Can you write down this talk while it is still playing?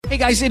Hey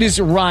guys, it is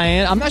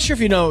Ryan. I'm not sure if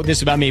you know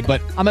this about me, but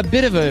I'm a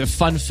bit of a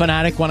fun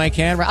fanatic when I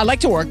can. I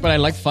like to work, but I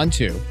like fun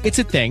too. It's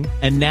a thing.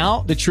 And now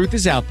the truth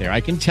is out there.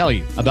 I can tell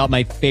you about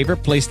my favorite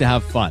place to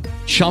have fun.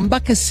 Chumba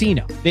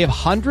Casino. They have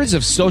hundreds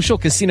of social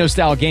casino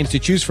style games to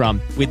choose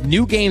from with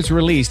new games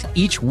released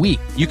each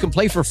week. You can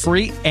play for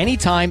free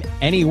anytime,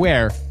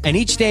 anywhere. And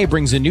each day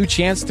brings a new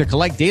chance to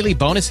collect daily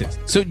bonuses.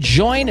 So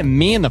join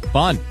me in the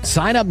fun.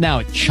 Sign up now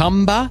at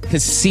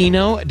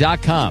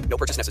ChumbaCasino.com. No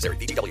purchase necessary.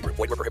 VGW Group.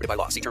 Void where prohibited by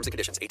law. See terms and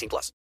conditions.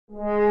 18+.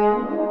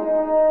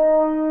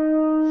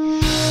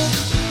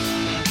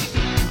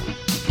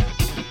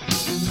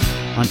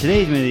 On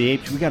today's Minute of the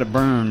Apes, we got to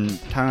burn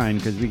time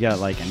because we got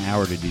like an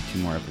hour to do 2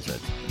 more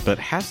episodes. But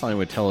Hasline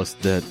would tell us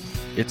that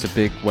it's a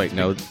big... Wait,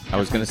 no. I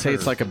was going to say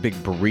it's like a big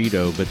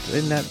burrito, but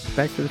isn't that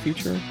Back to the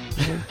Future?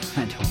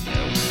 I don't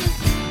know.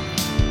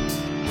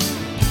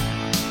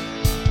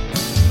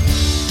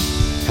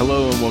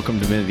 Hello and welcome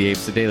to Minute of the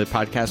Apes, the daily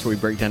podcast where we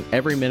break down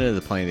every minute of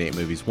the Planet of the Apes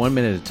movies, 1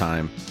 minute at a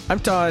time. I'm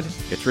Todd.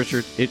 It's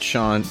Richard. It's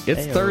Sean.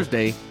 It's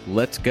Thursday.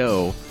 Let's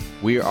go.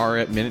 We are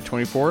at minute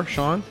 24.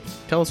 Sean,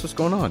 tell us what's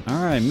going on.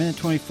 All right, minute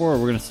 24.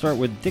 We're going to start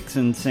with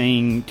Dixon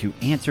saying to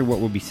answer what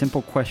will be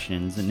simple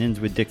questions and ends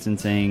with Dixon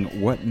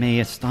saying, what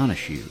may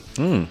astonish you?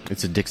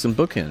 It's a Dixon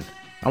bookend.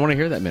 I want to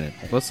hear that minute.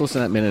 Let's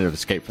listen to that minute of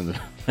Escape from the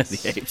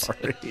Apes.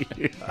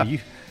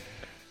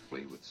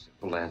 With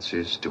simple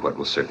answers to what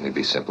will certainly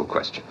be simple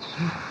questions.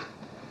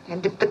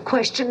 And if the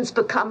questions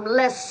become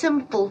less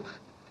simple,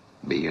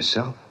 Be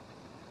yourself.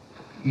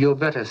 Your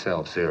better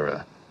self,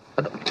 Sarah.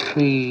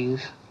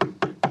 Please.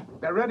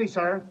 They're ready,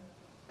 sir.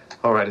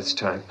 All right, it's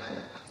time.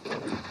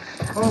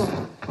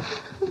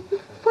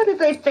 what do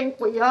they think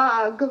we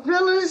are,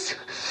 gorillas?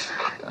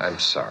 I'm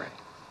sorry.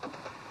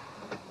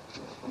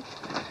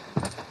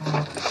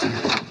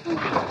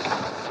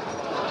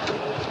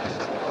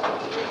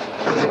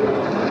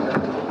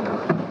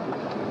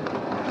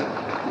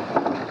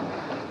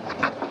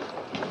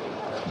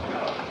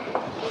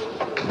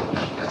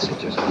 That's it,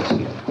 just a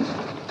seat.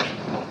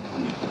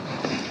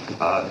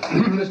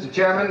 Mr.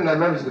 Chairman,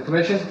 members of the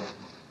commission,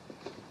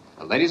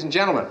 ladies and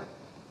gentlemen,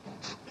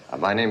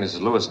 my name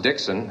is Lewis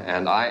Dixon,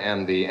 and I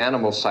am the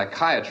animal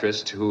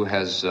psychiatrist who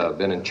has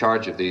been in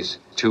charge of these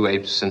 2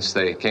 apes since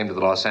they came to the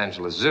Los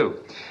Angeles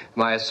Zoo.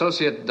 My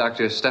associate,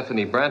 Dr.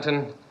 Stephanie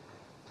Branton,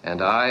 and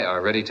I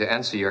are ready to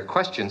answer your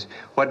questions.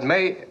 What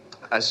may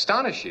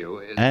astonish you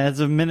is... As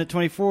of minute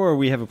 24,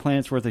 we have a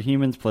planet's worth of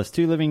humans plus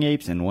 2 living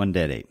apes and 1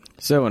 dead ape.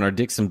 So in our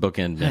Dixon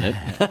bookend minute...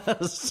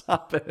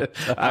 Stop it.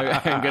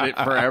 I'm going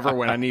to, forever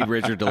when I need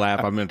Richard to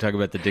laugh, I'm going to talk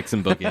about the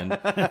Dixon bookend.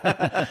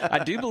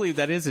 I do believe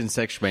that is in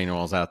section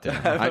manuals out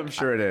there. I'm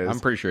sure it is. I'm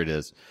pretty sure it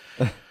is.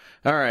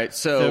 All right,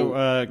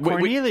 so...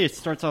 Cornelius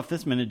starts off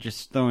this minute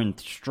just throwing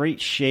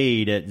straight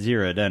shade at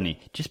Zira, doesn't he?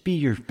 Just be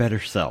your better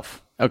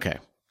self. Okay.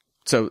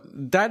 So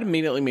that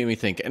immediately made me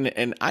think,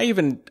 and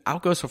I'll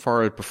go so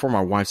far as before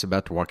my wife's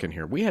about to walk in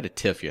here. We had a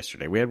tiff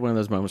yesterday. We had one of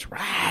those moments where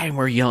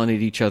we're yelling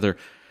at each other,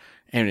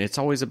 and it's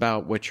always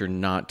about what you're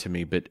not to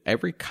me. But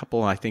every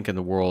couple, I think, in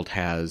the world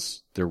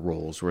has their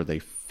roles where they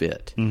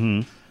fit.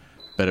 Mm-hmm.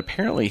 But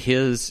apparently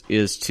his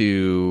is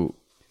to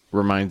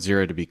remind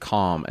Zira to be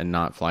calm and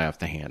not fly off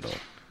the handle.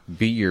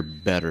 Be your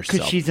better self.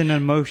 Because she's an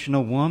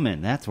emotional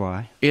woman, that's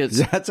why.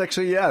 That's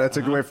actually, that's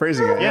a good way of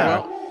phrasing it.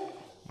 Yeah.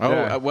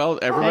 Well,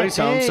 everybody's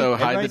home, so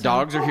hi, the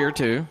dogs are here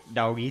too.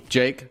 Doggy.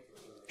 Jake.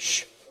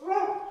 Shh.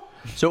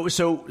 So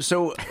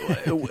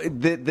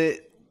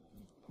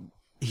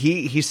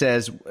he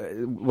says,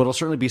 what'll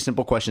certainly be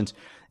simple questions.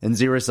 And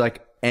Zira's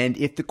like, and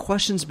if the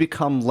questions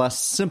become less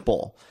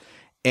simple,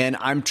 and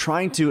I'm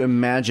trying to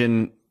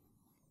imagine,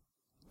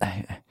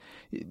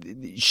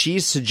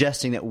 she's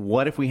suggesting that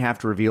what if we have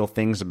to reveal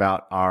things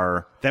about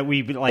our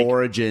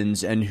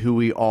origins and who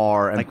we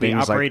are and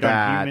things like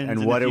that,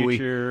 and what do we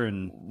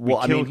and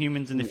kill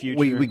humans in the future.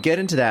 We get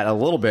into that a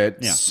little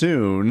bit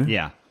soon.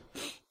 Yeah.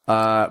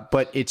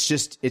 But it's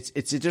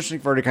interesting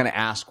for her to kind of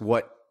ask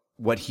what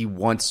he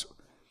wants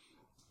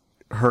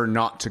her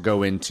not to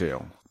go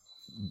into.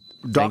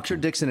 Dr.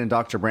 Dixon and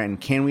Dr. Branton,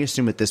 can we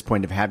assume at this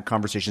point have had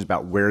conversations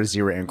about where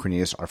Zira and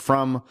Cornelius are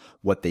from,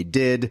 what they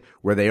did,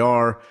 where they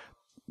are?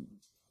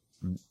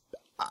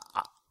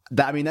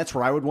 That's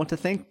where I would want to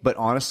think, but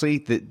honestly,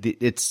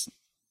 it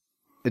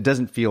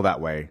doesn't feel that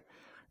way.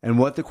 And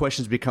what the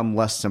questions become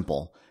less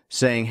simple,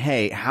 saying,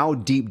 hey, how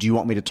deep do you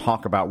want me to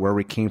talk about where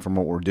we came from,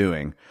 what we're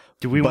doing?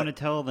 Do we want to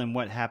tell them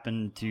what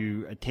happened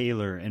to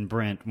Taylor and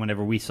Brent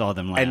whenever we saw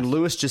them last? And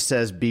Lewis just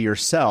says, be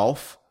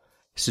yourself,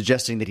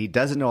 suggesting that he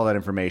doesn't know all that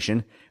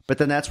information. But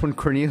then that's when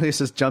Cornelius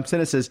jumps in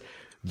and says,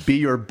 be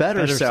your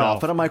better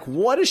self. And I'm like,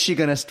 what is she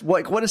going to,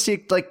 what is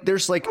he,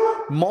 there's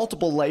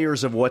multiple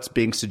layers of what's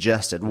being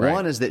suggested. Right.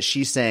 One is that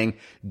she's saying,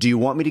 do you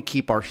want me to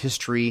keep our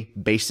history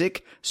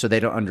basic so they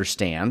don't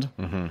understand?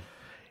 Mm-hmm.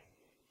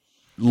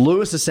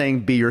 Lewis is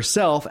saying, be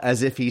yourself,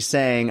 as if he's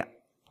saying,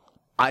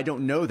 I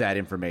don't know that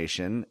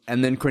information.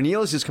 And then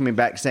Cornelius is coming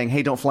back saying,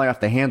 hey, don't fly off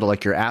the handle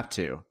like you're apt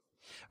to.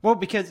 Well,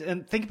 because,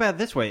 and think about it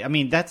this way. I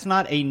mean, that's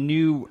not a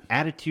new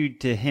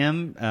attitude to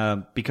him,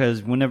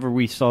 because whenever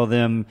we saw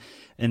them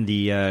in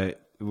the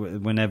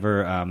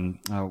whenever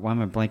why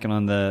am I blanking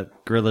on the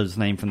gorilla's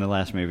name from the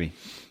last movie?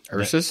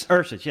 Ursus?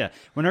 Ursus, yeah.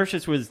 When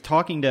Ursus was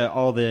talking to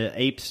all the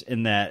apes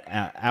in that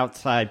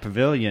outside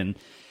pavilion,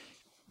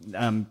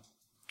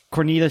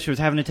 Cornelius was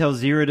having to tell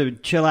Zira to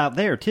chill out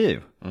there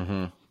too.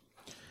 Mm-hmm.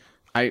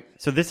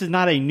 So this is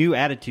not a new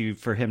attitude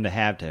for him to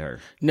have to her.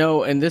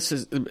 No, and this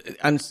is,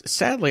 and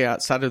sadly,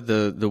 outside of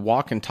the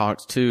walk and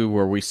talks too,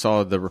 where we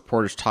saw the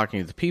reporters talking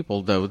to the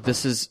people, though,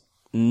 this is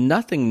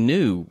nothing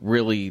new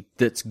really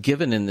that's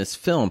given in this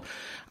film.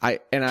 I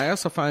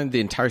also find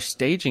the entire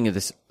staging of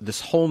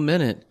this whole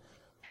minute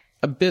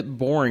a bit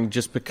boring,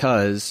 just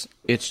because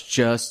it's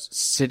just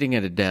sitting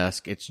at a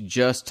desk, it's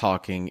just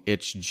talking,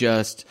 it's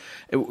just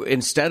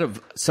instead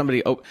of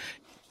somebody.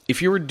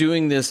 If you were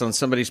doing this on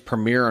somebody's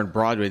premiere on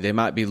Broadway, they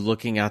might be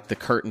looking out the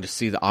curtain to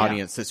see the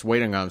audience that's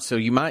waiting on them. So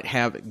you might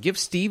give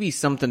Stevie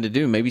something to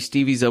do. Maybe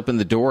Stevie's opened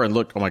the door and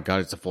looked, oh my God,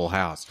 it's a full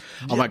house.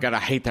 Oh my God, I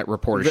hate that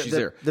reporter. She's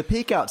there. The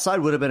peek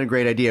outside would have been a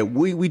great idea.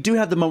 We do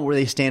have the moment where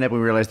they stand up and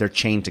we realize they're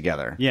chained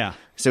together. Yeah.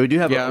 So we do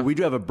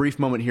have a brief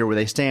moment here where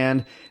they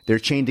stand, they're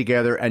chained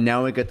together, and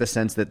now we get the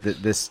sense that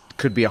this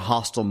could be a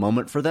hostile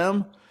moment for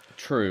them.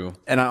 True.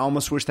 And I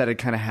almost wish that had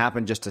kind of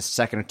happened just a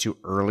second or two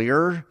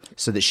earlier,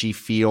 so that she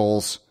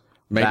feels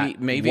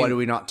maybe what do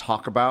we not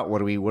talk about?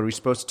 What are we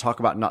supposed to talk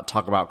about and not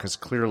talk about? Because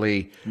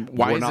clearly,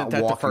 why isn't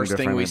that the first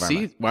thing we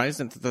see? Why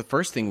isn't the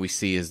first thing we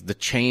see is the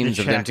chains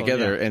of them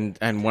together,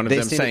 and one of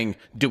them saying,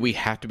 "Do we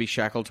have to be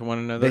shackled to one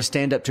another?" They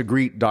stand up to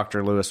greet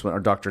Dr. Lewis or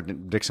Dr.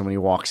 Dixon when he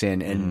walks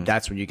in, and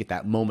that's when you get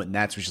that moment. And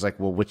that's when she's like,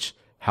 "Well,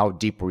 how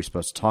deep were we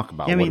supposed to talk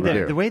about?" Yeah, I mean,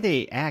 the way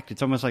they act,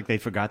 it's almost like they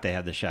forgot they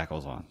had the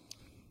shackles on.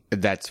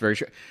 That's very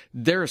true.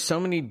 There are so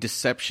many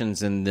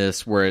deceptions in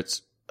this where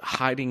it's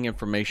hiding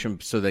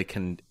information so they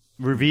can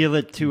reveal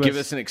it to give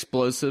us an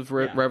explosive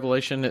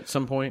revelation at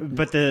some point.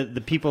 But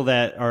the people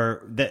that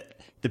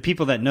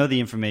know the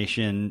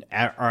information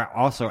are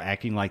also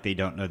acting like they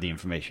don't know the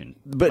information.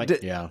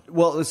 But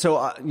well,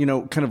 so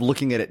kind of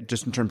looking at it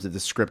just in terms of the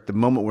script, the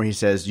moment where he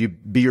says, "You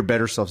be your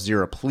better self,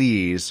 Zira,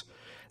 please,"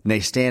 and they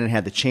stand and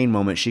have the chain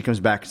moment. She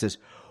comes back and says,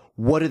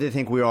 "What do they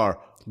think we are?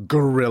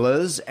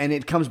 Gorillas?" And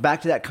it comes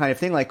back to that kind of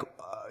thing, like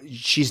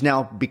she's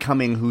now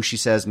becoming who she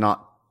says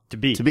not to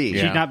be.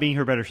 She's not being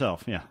her better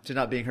self. Yeah, she's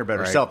not being her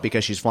better self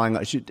because she's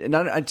flying.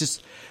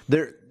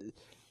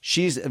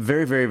 She's a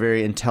very, very,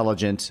 very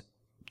intelligent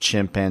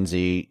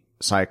chimpanzee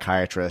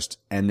psychiatrist,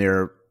 and there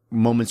are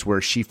moments where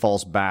she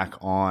falls back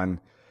on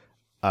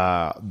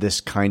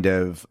this kind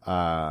of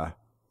what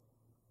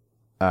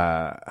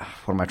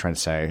am I trying to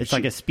say? It's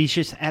like a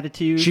specious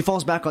attitude. She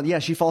falls back on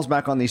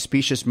these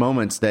specious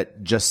moments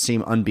that just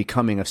seem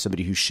unbecoming of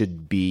somebody who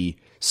should be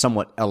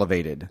somewhat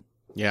elevated.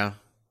 Yeah.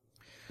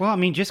 Well, I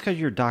mean, just because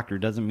you're a doctor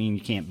doesn't mean you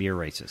can't be a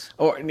racist.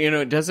 Or,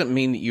 it doesn't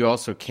mean that you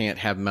also can't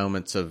have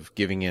moments of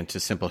giving in to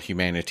simple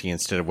humanity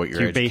instead of what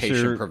your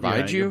education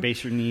provides you. Your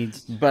baser needs.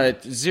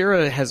 But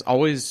Zira has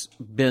always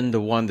been the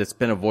one that's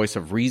been a voice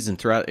of reason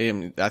throughout.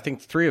 I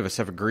think the three of us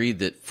have agreed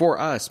that for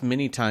us,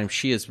 many times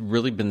she has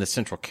really been the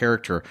central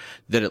character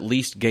that at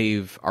least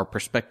gave our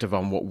perspective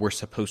on what we're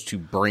supposed to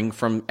bring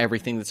from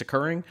everything that's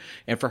occurring.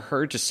 And for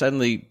her to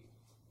suddenly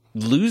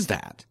lose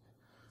that,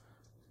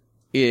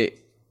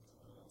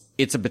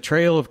 it's a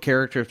betrayal of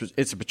character.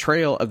 It's a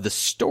betrayal of the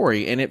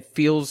story, and it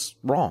feels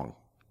wrong.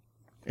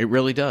 It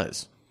really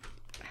does.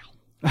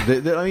 What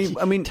do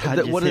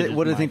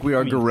they think we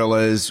are,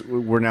 gorillas?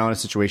 We're now in a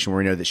situation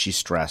where we know that she's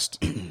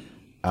stressed.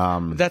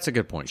 That's a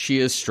good point. She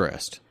is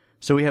stressed.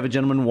 So we have a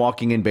gentleman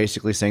walking in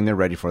basically saying they're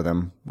ready for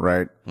them,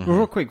 right? Mm-hmm. Well,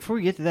 real quick, before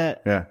we get to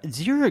that,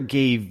 Zira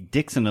gave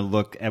Dixon a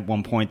look at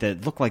one point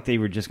that looked like they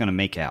were just going to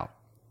make out.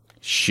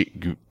 I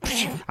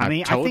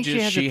think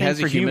she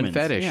has a human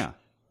fetish. Yeah.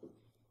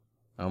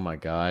 Oh my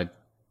God,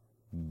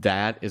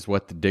 that is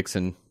what the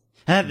Dixon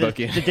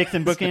bookend. The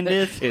Dixon bookend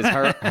is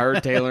her,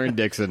 Taylor, and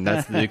Dixon.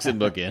 That's the Dixon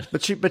bookend.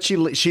 But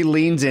she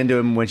leans into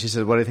him when she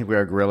says, "What do you think we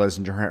are, gorillas?"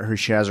 And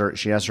she has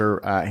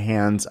her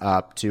hands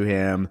up to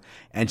him,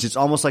 and it's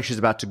almost like she's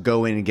about to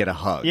go in and get a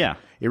hug. Yeah,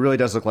 it really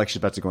does look like she's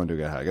about to go in and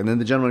get a hug. And then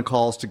the gentleman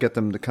calls to get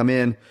them to come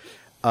in.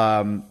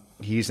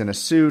 He's in a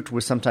suit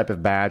with some type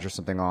of badge or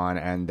something on,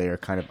 and they are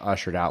kind of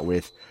ushered out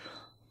with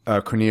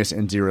Cornelius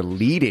and Zira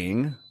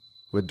leading,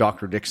 with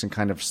Dr. Dixon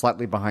kind of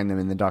slightly behind them,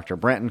 and then Dr.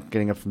 Branton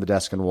getting up from the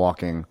desk and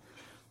walking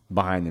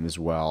behind them as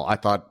well. I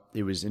thought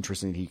it was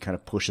interesting that he kind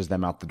of pushes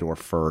them out the door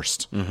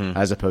first,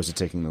 as opposed to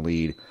taking the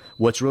lead.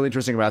 What's really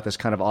interesting about this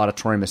kind of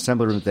auditorium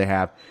assembly room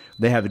that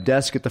they have a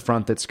desk at the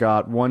front that's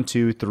got 1,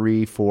 2,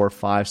 3, 4,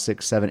 5,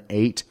 6, 7,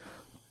 8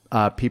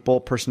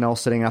 personnel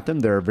sitting at them.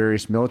 There are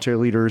various military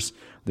leaders.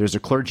 There's a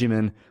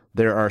clergyman.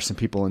 There are some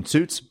people in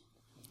suits.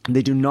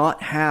 They do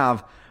not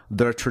have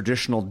the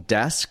traditional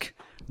desk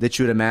that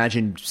you would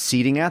imagine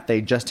seating at.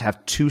 They just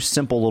have two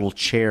simple little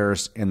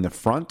chairs in the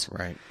front.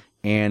 Right.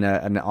 and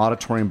an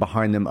auditorium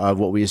behind them of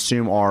what we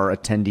assume are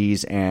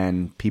attendees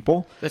and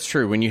people. That's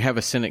true. When you have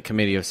a Senate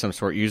committee of some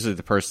sort, usually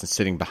the person's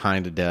sitting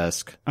behind a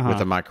desk with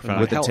a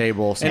microphone. With a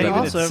table. And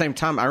even at the same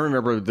time, I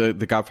remember the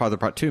Godfather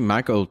Part 2,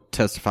 Michael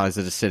testifies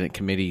at a Senate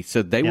committee,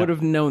 so they would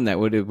have known that,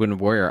 would have been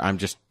aware.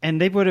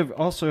 And they would have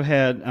also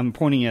had, I'm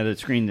pointing at a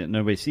screen that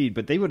nobody sees,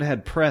 but they would have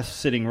had press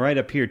sitting right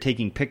up here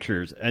taking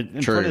pictures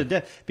in front of the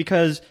desk.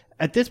 Because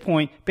at this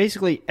point,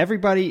 basically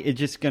everybody is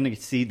just going to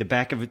see the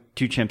back of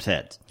two chimps'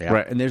 heads. Yeah.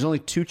 Right, and there's only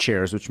 2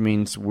 chairs, which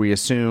means we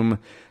assume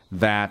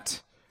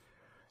that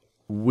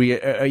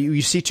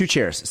you see 2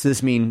 chairs. So does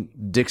this mean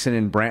Dixon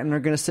and Branton are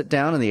going to sit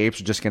down and the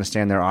apes are just going to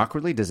stand there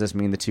awkwardly? Does this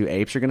mean the 2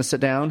 apes are going to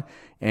sit down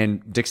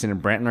and Dixon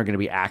and Branton are going to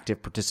be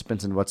active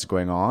participants in what's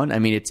going on? I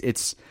mean,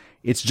 it's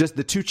just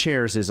the 2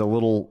 chairs is a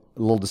little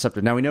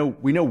deceptive. Now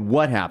we know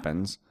what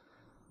happens.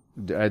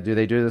 Do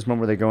they do this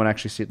moment where they go and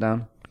actually sit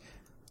down?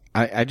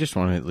 I just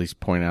want to at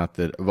least point out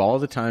that of all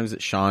the times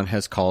that Sean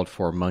has called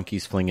for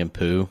monkeys flinging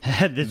poo,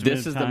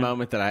 this is the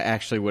moment that I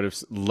actually would have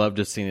loved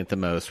to have seen it the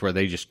most, where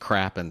they just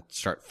crap and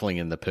start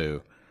flinging the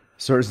poo.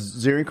 So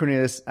Zuri and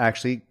Cornelius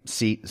actually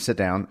sit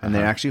down, and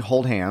they actually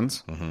hold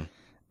hands.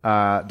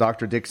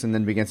 Dr. Dixon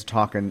then begins to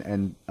talk,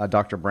 and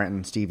Dr. Branton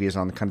and Stevie is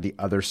on kind of the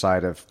other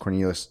side of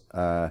Cornelius.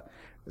 They're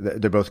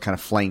both kind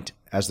of flanked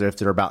as if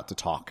they're about to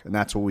talk, and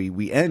that's what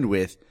we end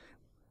with.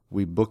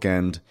 We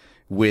bookend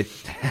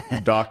with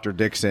Dr.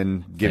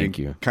 Dixon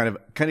giving kind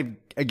of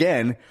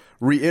again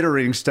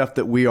reiterating stuff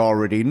that we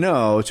already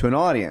know to an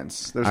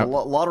audience. There's a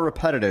lot of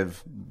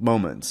repetitive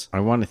moments.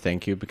 I want to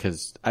thank you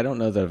because I don't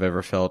know that I've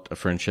ever felt a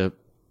friendship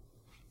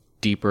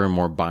deeper and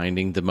more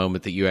binding the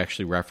moment that you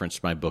actually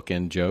referenced my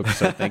bookend joke.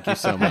 So thank you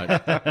so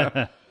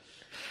much.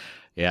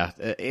 Yeah,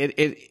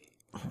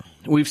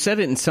 we've said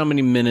it in so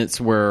many minutes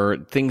where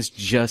things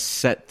just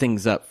set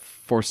things up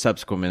for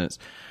subsequent minutes.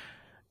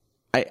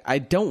 I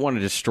don't want to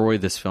destroy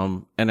this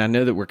film, and I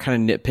know that we're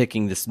kind of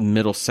nitpicking this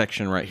middle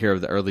section right here of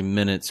the early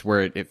minutes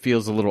where it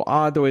feels a little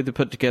odd the way they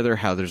put it together,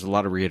 how there's a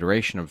lot of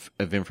reiteration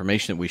of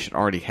information that we should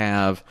already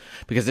have,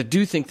 because I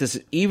do think this,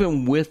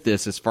 even with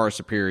this, is far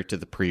superior to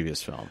the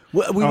previous film.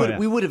 Well,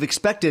 we would have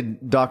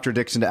expected Dr.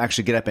 Dixon to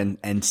actually get up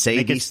and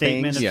say these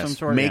things,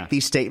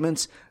 these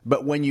statements,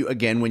 but when you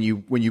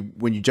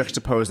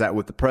juxtapose that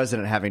with the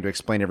president having to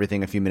explain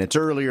everything a few minutes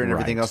earlier and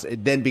everything else,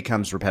 it then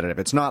becomes repetitive.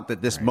 It's not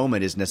that this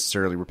moment is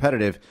necessarily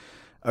repetitive.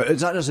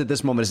 It's not just that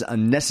this moment is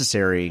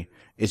unnecessary.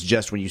 It's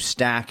just when you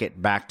stack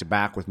it back to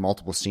back with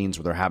multiple scenes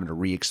where they're having to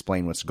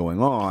re-explain what's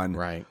going on,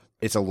 right,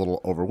 it's a little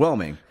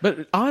overwhelming.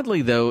 But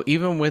oddly, though,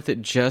 even with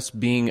it just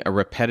being a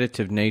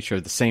repetitive nature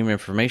of the same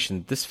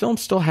information, this film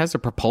still has a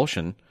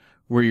propulsion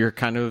where you're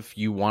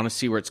you want to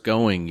see where it's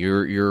going.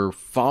 You're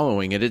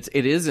following it.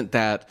 It isn't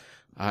that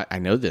I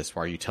know this.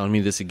 Why are you telling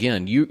me this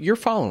again? You're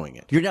following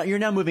it. You're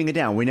now moving it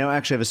down. We now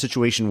actually have a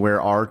situation where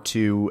our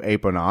 2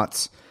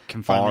 aponauts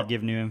can finally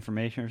give new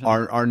information or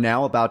something? Are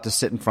now about to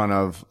sit in front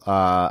of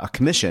a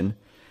commission,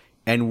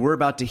 and we're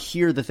about to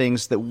hear the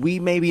things that we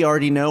maybe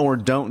already know or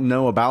don't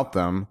know about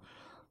them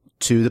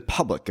to the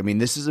public. I mean,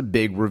 this is a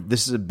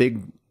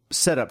big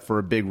setup for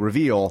a big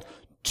reveal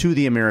to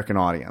the American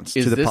audience,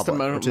 to the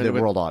public, to the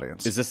world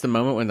audience. Is this the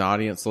moment when the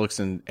audience looks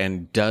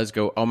and does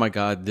go, oh my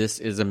God, this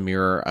is a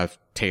mirror of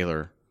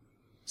Taylor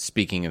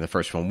speaking in the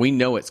first film? We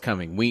know it's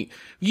coming.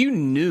 You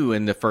knew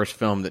in the first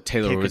film that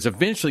Taylor was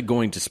eventually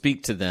going to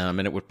speak to them,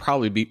 and it would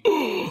probably be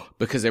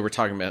because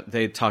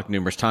they had talked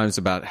numerous times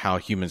about how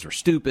humans were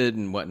stupid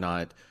and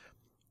whatnot.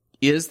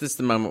 Is this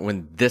the moment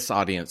when this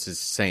audience is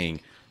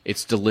saying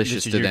it's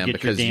delicious to them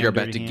because you're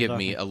about to give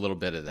me a little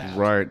bit of that?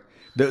 Right.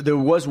 There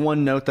was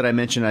one note that I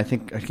mentioned. I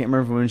can't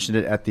remember if we mentioned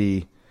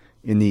it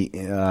when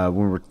we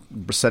were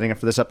setting up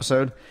for this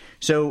episode.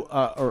 So,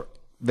 or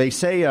they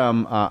say,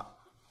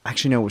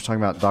 actually, no, we're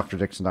talking about Dr.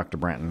 Dixon, Dr.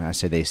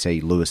 Branton. They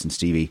say Lewis and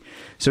Stevie.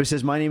 So he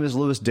says, my name is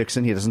Lewis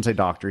Dixon. He doesn't say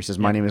doctor. He says,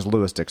 my name is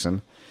Lewis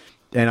Dixon.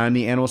 And I'm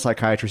the animal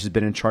psychiatrist who's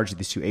been in charge of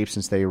these 2 apes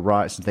since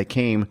they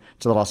came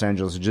to the Los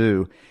Angeles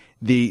Zoo.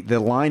 The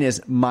line is,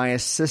 my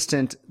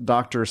assistant,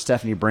 Dr.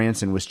 Stephanie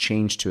Branson, was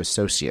changed to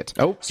associate.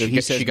 Oh, so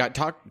she got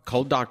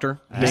called doctor.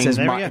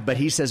 But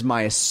he says,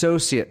 my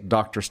associate,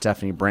 Dr.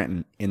 Stephanie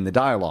Branton, in the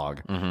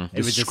dialogue. Mm-hmm.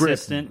 It was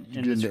assistant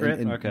in the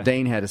script? Okay.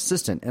 Dane had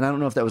assistant. And I don't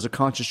know if that was a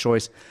conscious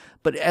choice,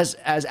 but as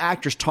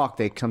actors talk,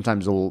 they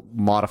sometimes will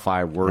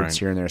modify words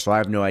here and there. So I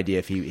have no idea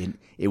if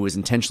it was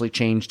intentionally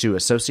changed to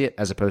associate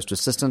as opposed to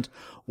assistant,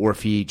 or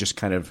if he just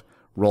kind of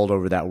rolled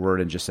over that word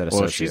and just said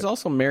associate. Well, she's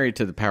also married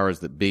to the powers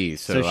that be,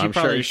 so I'm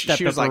sure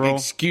she was like,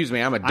 excuse me,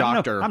 I'm a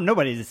doctor. I'm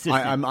nobody's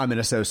assistant. I'm an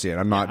associate.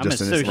 I'm not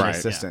just an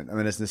assistant. I'm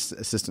an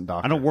assistant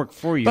doctor. I don't work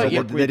for you.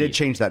 But they did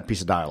change that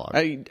piece of dialogue.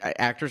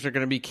 Actors are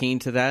going to be keen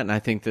to that, and I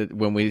think that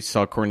when we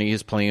saw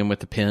Cornelius playing with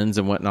the pens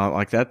and whatnot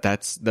like that,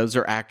 those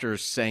are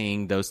actors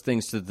saying those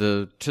things to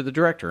the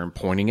director and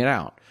pointing it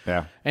out.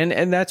 Yeah.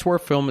 And that's where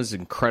film is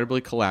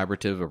incredibly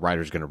collaborative. A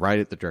writer's going to write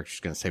it, the director's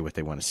going to say what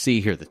they want to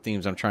see, here are the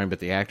themes I'm trying, but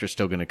the actor's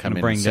still going to come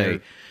in and say,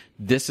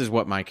 this is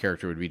what my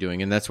character would be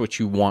doing, and that's what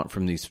you want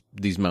from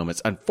these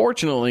moments.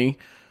 Unfortunately,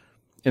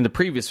 In the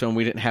previous film,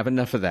 we didn't have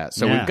enough of that.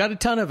 So we've got a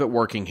ton of it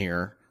working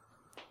here.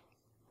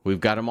 We've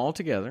got them all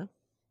together.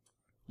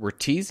 We're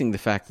teasing the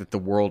fact that the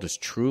world is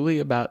truly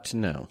about to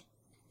know.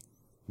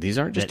 These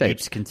aren't just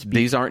apes.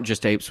 These aren't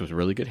just apes with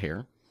really good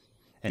hair.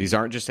 These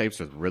aren't just apes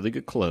with really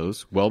good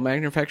clothes, well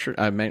manufactured,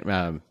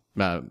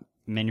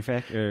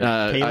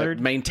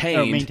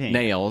 maintained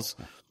nails.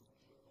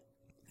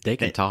 They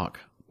can talk.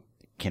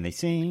 Can they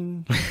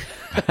sing?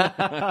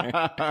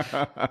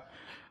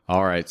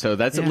 All right, so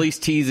that's at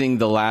least teasing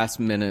the last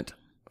minute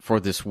for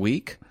this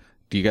week.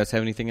 Do you guys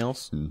have anything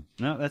else?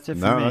 No, that's it for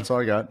me. No, that's all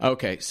I got.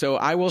 Okay, so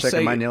I will Checking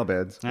say my nail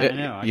beds. I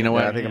know. You know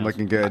what? I think I'm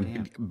looking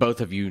good. Both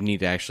of you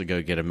need to actually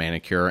go get a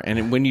manicure.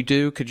 And when you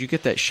do, could you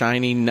get that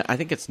shiny, I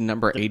think it's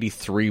number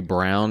 83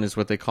 brown is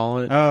what they call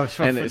it. Oh,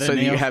 sure. And so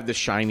you have the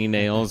shiny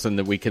nails and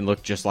that we can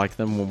look just like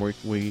them when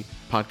we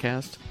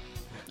podcast.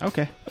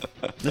 Okay.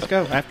 Let's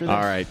go after this.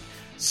 All right.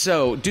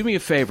 So do me a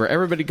favor.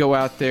 Everybody go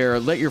out there.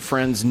 Let your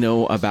friends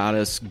know about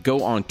us.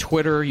 Go on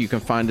Twitter. You can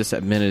find us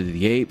at Minute of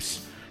the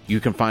Apes. You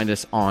can find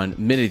us on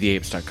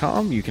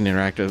minuteoftheapes.com. You can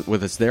interact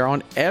with us there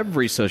on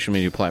every social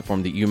media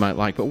platform that you might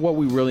like. But what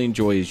we really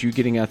enjoy is you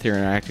getting out there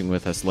interacting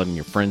with us, letting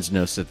your friends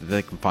know so that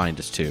they can find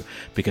us too.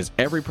 Because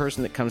every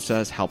person that comes to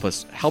us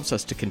helps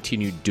us to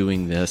continue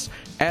doing this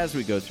as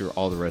we go through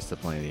all the rest of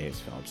the Planet of the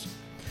Apes films.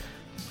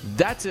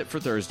 That's it for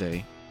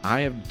Thursday.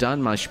 I have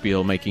done my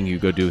spiel making you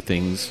go do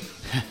things.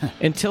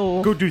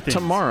 Until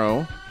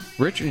tomorrow,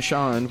 Rich and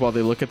Sean, while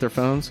they look at their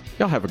phones,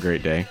 y'all have a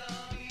great day.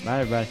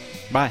 Bye, everybody.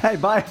 Bye. Hey,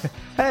 bye.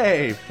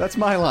 Hey, that's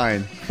my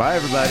line. Bye,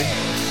 everybody.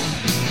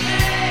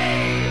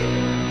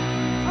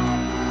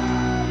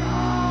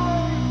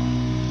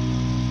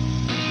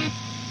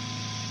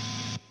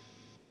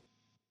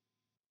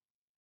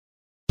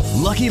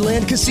 Lucky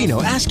Land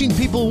Casino, asking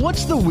people,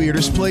 what's the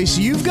weirdest place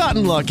you've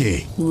gotten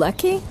lucky?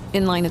 Lucky?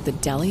 In line at the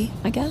deli,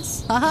 I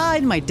guess? Aha,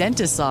 in my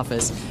dentist's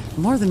office.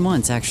 More than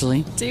once,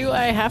 actually. Do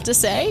I have to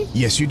say?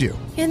 Yes, you do.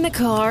 In the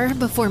car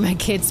before my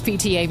kids'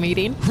 PTA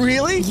meeting.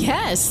 Really?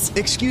 Yes.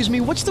 Excuse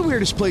me, what's the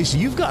weirdest place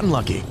you've gotten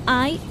lucky?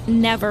 I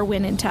never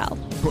win and tell.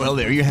 Well,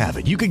 there you have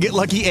it. You can get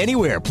lucky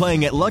anywhere,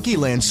 playing at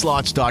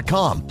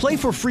LuckyLandSlots.com. Play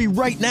for free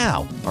right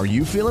now. Are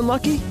you feeling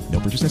lucky? No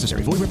purchase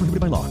necessary. Void where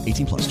prohibited by law.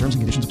 18+. Terms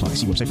and conditions apply.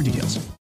 See website for details.